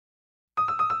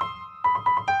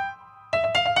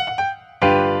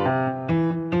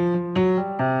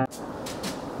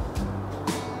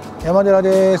山寺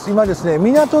です。今ですね、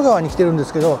港川に来てるんで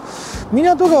すけど、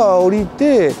港川を降り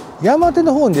て山手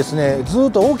の方にですね、ず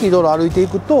っと大きい道路を歩いてい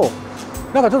くと、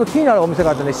なんかちょっと気になるお店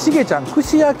があってね、しげちゃん、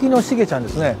串焼きのしげちゃんで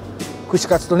すね。串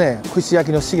カツとね、串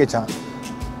焼きのしげちゃん。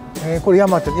これ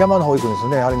山の方行くんですよ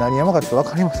ね。あれ何山かちょっと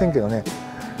分かりませんけどね。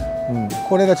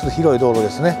これがちょっと広い道路で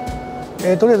すね。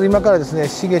とりあえず今からですね、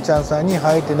しげちゃんさんに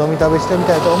入って飲み食べしてみ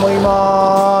たいと思い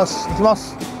ます。行きま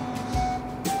す。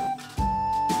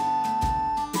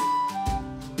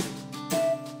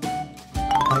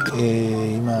は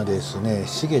い、今ですね、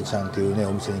しげちゃんというね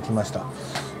お店に来ました。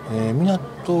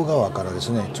港川からです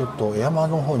ね、ちょっと山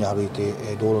の方に歩いて、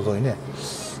道路沿いね、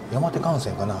山手幹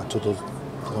線かな、ちょっと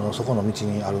そこの道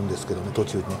にあるんですけどね、途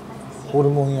中にね、ホル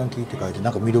モン焼きって書いて、な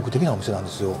んか魅力的なお店なん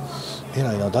ですよ。え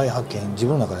らいな、大発見、自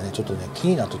分の中でね、ちょっとね、気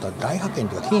になってた、大発見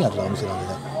というか気になってたお店なんで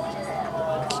ね、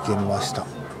来てみました。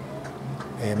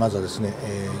まずはですね、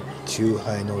チュー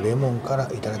ハイのレモンからい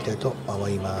ただきたいと思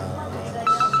います。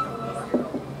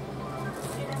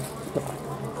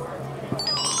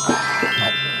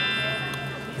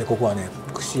でここはね、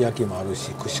串焼きもあるし、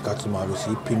串カツもある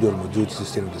し、一品料理も充実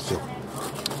してるんですよ。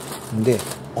で、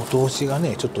お通しが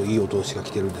ね、ちょっといいお通しが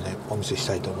来てるんでね、お見せし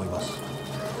たいと思います。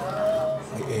は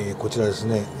い、こちらです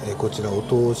ね、こちらお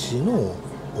通しの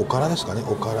おからですかね、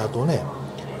おからとね、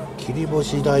切り干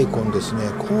し大根ですね。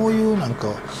こういうなんか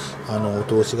お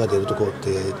通しが出るところっ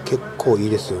て結構いい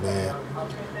ですよね。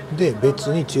で、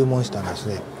別に注文したのはです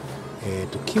ね、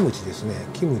キムチですね。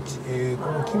キムチ、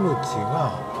このキムチ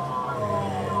が、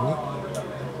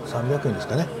300円です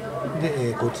かね。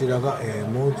で、こちらが、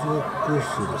もずく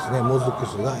酢ですね。もずく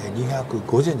酢が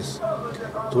250円です。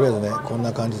とりあえずね、こん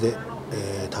な感じで、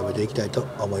食べていきたいと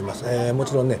思います。も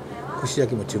ちろんね、串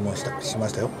焼きも注文しま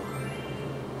したよ。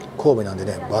神戸なんで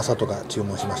ね、バサとか注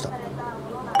文しました。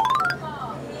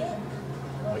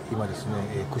今ですね、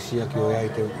串焼きを焼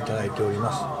いていただいており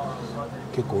ます。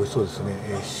結構美味しそうですね。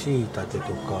しいたけ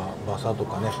とかバサと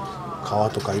かね、皮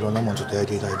とかいろんなものちょっと焼い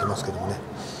ていただいてますけどもね、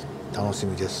楽し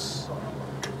みです。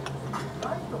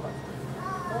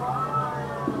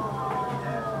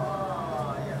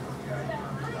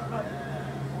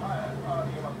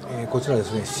こちらで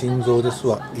すね、心臓です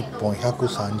わ。1本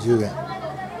130円。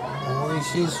美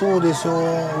味しそうでしょう。う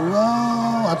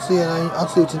わー、熱い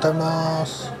うちに食べま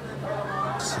す。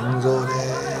心臓で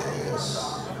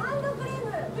す。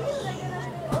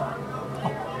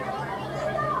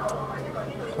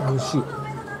美味しい。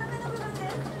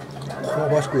香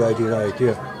ばしく焼いていただい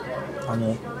て、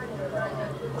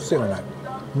癖がない。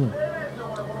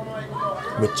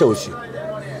めっちゃ美味しい。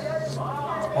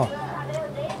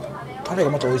タレが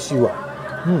また美味しいわ。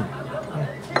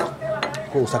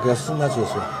これお酒が進むやつで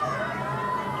すよ。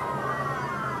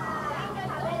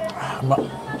うまっ。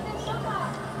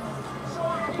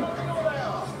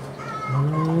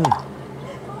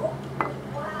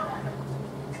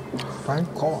最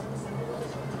高。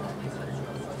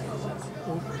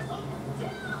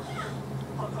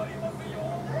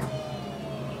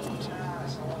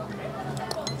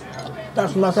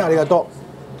すみません、ありがと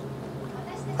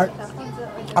う。はい。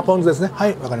ポン酢ですね。は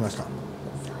い、わかりました。は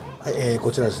い、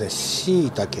こちらですね、し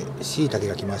いたけが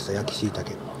来ました。焼きしいた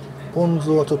け。ポン酢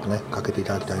をちょっとね、かけてい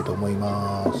ただきたいと思い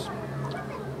ます。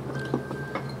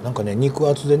なんかね、肉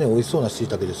厚でね、美味しそうなしい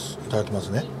たけです。いただきます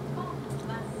ね。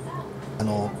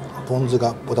ポン酢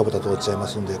がポタポタと落ちちゃいま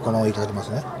すんで、このままいただきます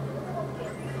ね。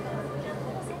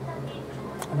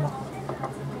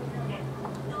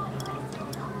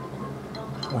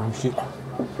美味しい。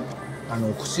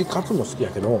串カツも好きや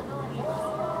けど、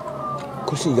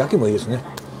串焼きもいいですね。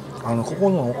ここ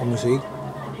のお店来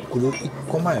る1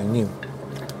個前に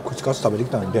串カツ食べてき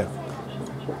たんで、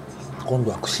今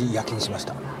度は串焼きにしまし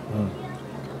た。う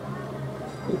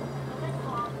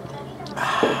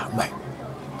まい。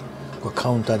これカ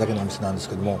ウンターだけのお店なんです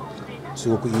けども、す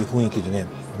ごくいい雰囲気でね、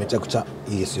めちゃくちゃ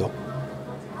いいですよ。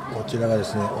こちらがで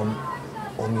すね、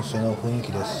お店の雰囲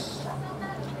気です。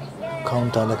カウ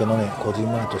ンターだけのね、こじ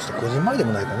んまりとした、こじんまりで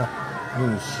もないかな、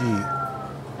2、4、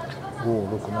5、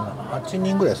6、7、8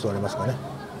人ぐらい座れますかね。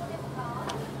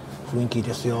雰囲気いい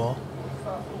ですよ。う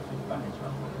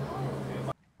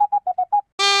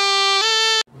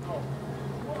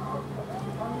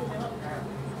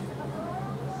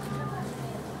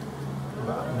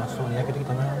まそうに焼けてき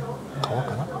たな。皮か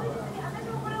な。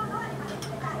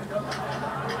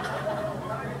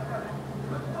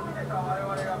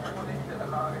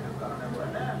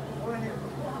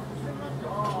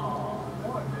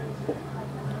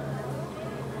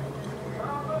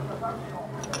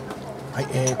はい、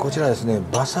こちらですね、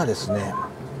馬車ですね。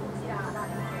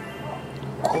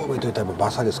神戸といったら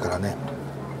馬車ですからね。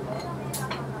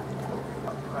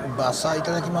バサい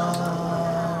ただき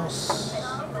ます。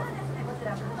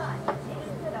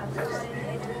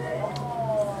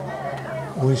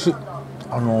美味しい。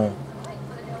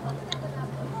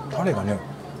タレがね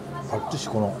あっちし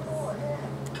この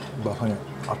バサに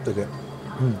あってて、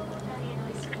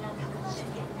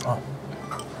あ、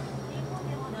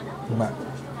うまい。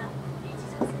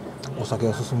お酒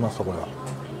が進みますわこれは。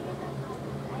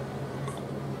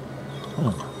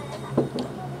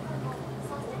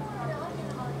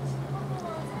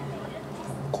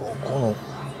ここの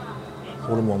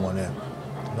ホルモンはね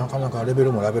なかなかレベ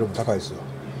ルもラベルも高いですよ。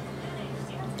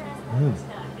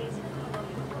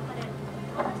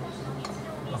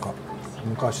なんか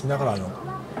昔ながらの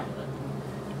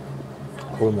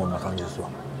ホルモンな感じですわ。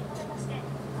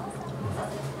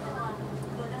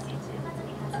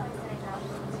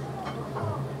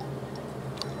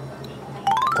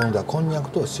今度はこんにゃ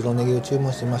くと白ネギを注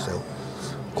文してみましたよ。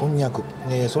こんにゃく、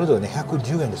それぞれね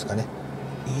110円ですかね。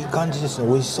いい感じですね。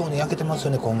美味しそうに焼けてます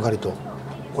よね、こんがりと。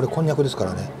これこんにゃくですか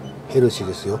らね、ヘルシー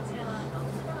ですよ。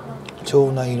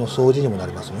腸内の掃除にもな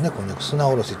りますもんね、こんにゃく。砂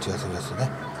おろしってやつですね。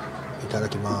いただ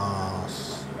きま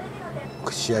す。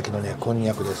串焼きのねこんに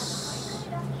ゃくです。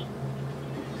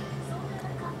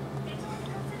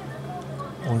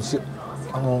美味しい。や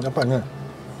っぱりね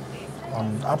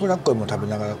脂っこいもの食べ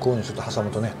ながらこういうのちょっと挟む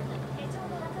とね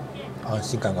安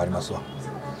心感がありますわ。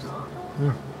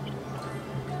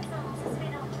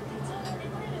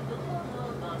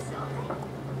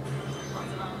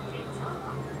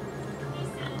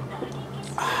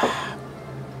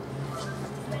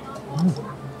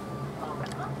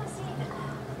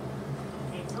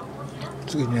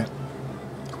次ね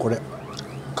これ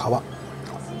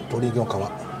鶏の皮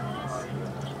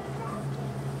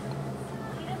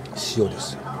塩で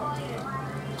す。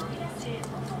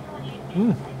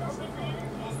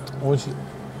美味しい。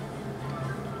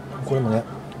これもね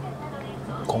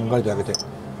こんがりと焼けて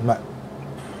うまい。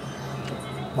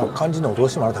まあ肝心のお通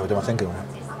しまだ食べてませんけどね、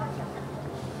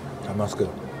食べますけど。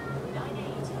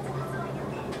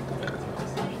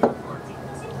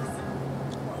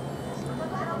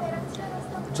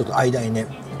ちょっと間にね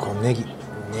このネギ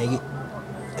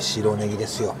白ネギで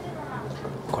すよ。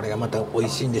これがまた美味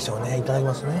しいんでしょうね。いただき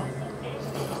ますね。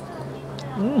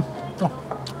あ、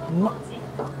うまっ。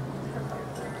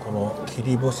この切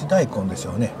り干し大根でし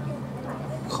ょうね。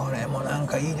これもなん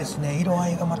かいいですね。色合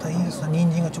いがまたいいですね。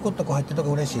人参がちょこっとこう入ってると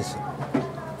こ嬉しいです。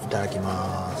いただき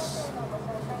ます。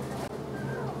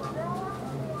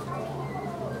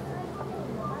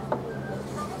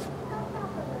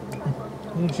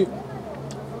美味しい。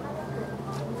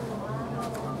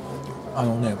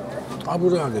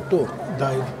油揚げと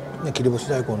切り干し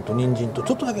大根と人参と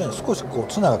ちょっとだけ、ね、少しこ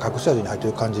うツナが隠し味に入って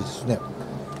いる感じですね。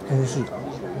美味しい。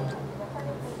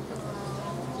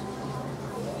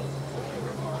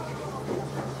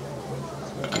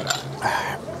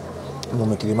飲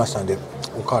み切りましたので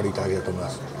おかわりいただけたいと思いま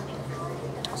す。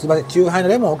すみません、チューハイの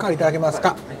レモンおかわりいただけます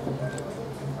か。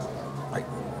はい。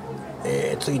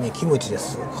次にキムチで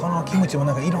す。このキムチも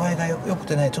なんか色合いがよく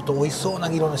てね、ちょっと美味しそうな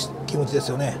色のキムチです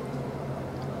よね。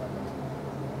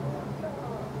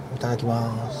いただき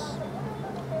ます。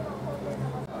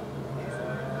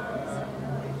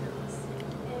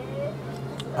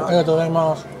ありがとうござい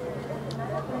ます。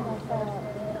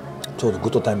ちょうどグ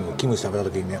ッドタイミング、キムチ食べた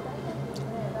時にね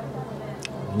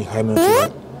2杯目のチューハ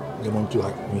イ、レモンチューハ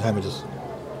イ2杯目です。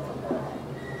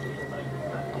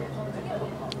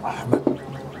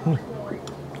うま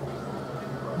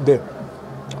い。で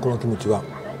このキムチは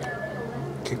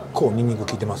結構ニンニク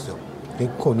効いてますよ。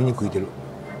結構ニンニク効いてる。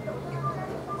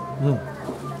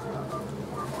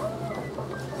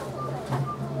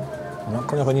な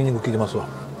かなかニンニク効いてますわ。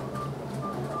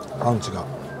パンチがあ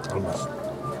ります。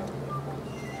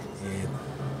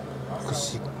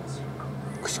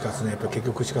串カツね、やっぱり結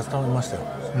局串カツ頼みましたよ。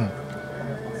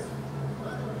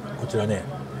こちらね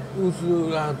うず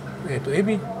ら、エ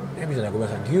ビじゃない、ごめん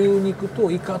なさい、牛肉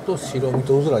とイカと白身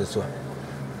とうずらですわ。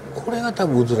これが多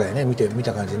分うずらやね、見た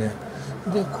感じね。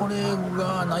でこれ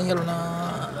が何やろ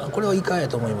な、これはイカや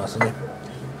と思いますね。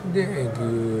で牛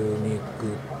肉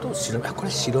と白身、こ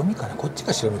れ白身かな、こっち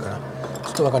が白身かな、ち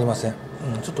ょっと分かりません。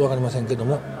ちょっと分かりませんけど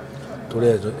も、とり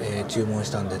あえず、注文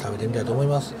したんで食べてみたいと思い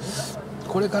ます。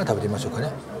これから食べてみましょうか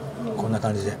ね。こんな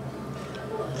感じで。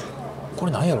こ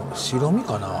れ何やろ、白身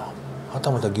かな、は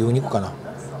たまた牛肉かな。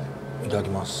いただき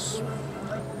ます。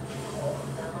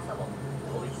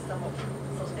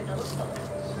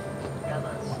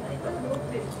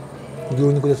牛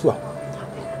肉ですわ。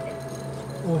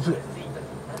美味しい。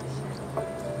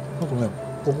あとね、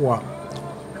ここは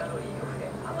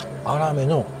粗め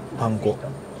のパン粉。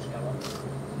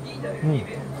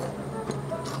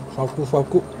サクサ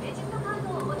ク。う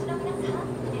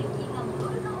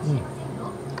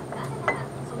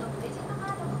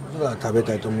ずら食べ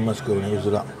たいと思いますけどね、うず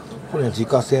ら。これね、自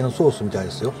家製のソースみたい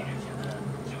ですよ。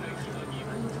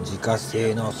自家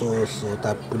製のソースを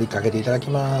たっぷりかけていただき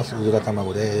ます。うずら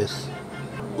卵です。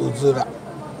うずらい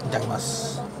ただきま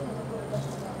す。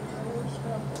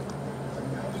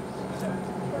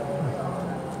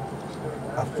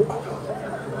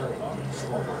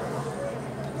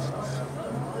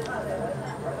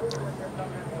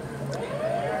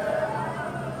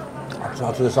熱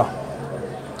々でさ、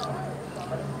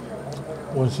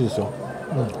美味しいですよ。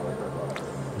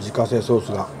自家製ソー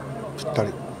スがぴった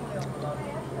り。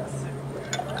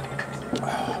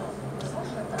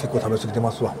結構食べ過ぎて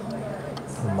ますわ、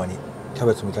ほんまに。キャ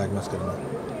ベツもいただきますけども、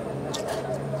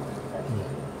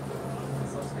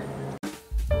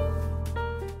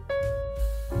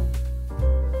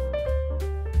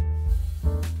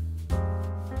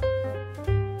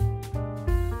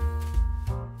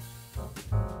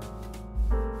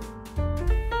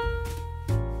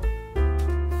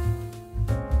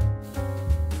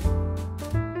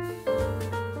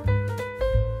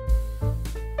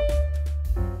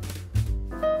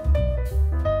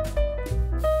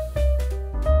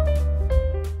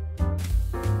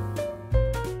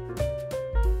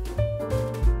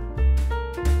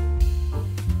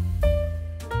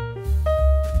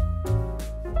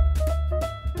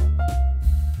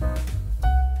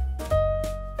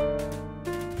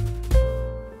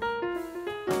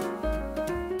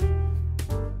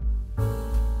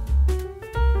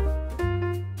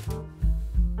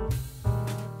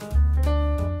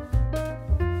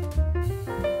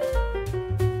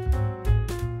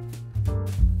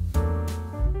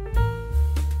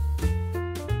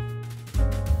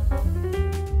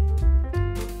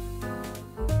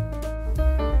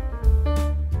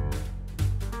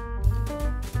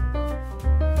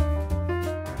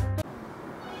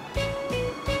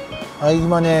はい、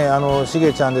今ね、し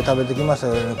げちゃんで食べてきまし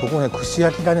たけどね、ここね、串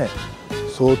焼きがね、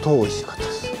相当美味しかったで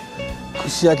す。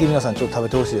串焼き皆さんちょっと食べ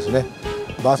てほしいですね。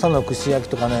ばあさんの串焼き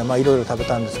とかね、いろいろ食べ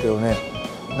たんですけどね、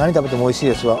何食べても美味しい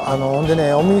ですわ。ほんで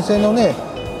ね、お店のね、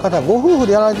方、ご夫婦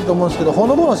でやられてると思うんですけど、ほ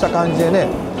のぼのした感じでね、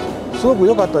すごく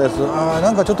良かったです。な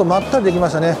んかちょっとまったりできま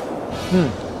したね。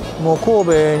もう神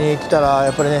戸に来たら、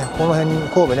やっぱりね、この辺に、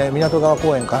神戸ね、港川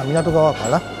公園か、港川か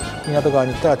な。港川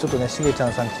に来たらちょっとね、しげちゃ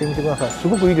んさん来てみてください。す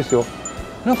ごくいいですよ。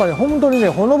なんかね、本当にね、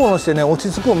ほのぼのしてね、落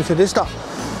ち着くお店でした。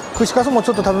串カツもち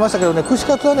ょっと食べましたけどね、串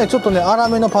カツはね、ちょっとね、粗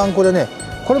めのパン粉でね、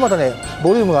これまたね、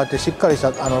ボリュームがあってしっかりし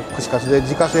た串カツで、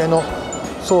自家製の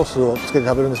ソースをつけて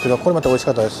食べるんですけど、これまた美味し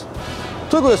かったです。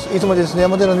ということです。いつもですね、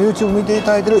山寺の YouTube 見てい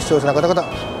ただいている視聴者の方々、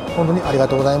本当にありが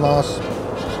とうございます。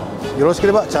よろしけ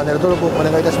ればチャンネル登録をお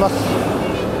願いいたします。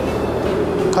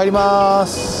帰りま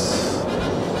す。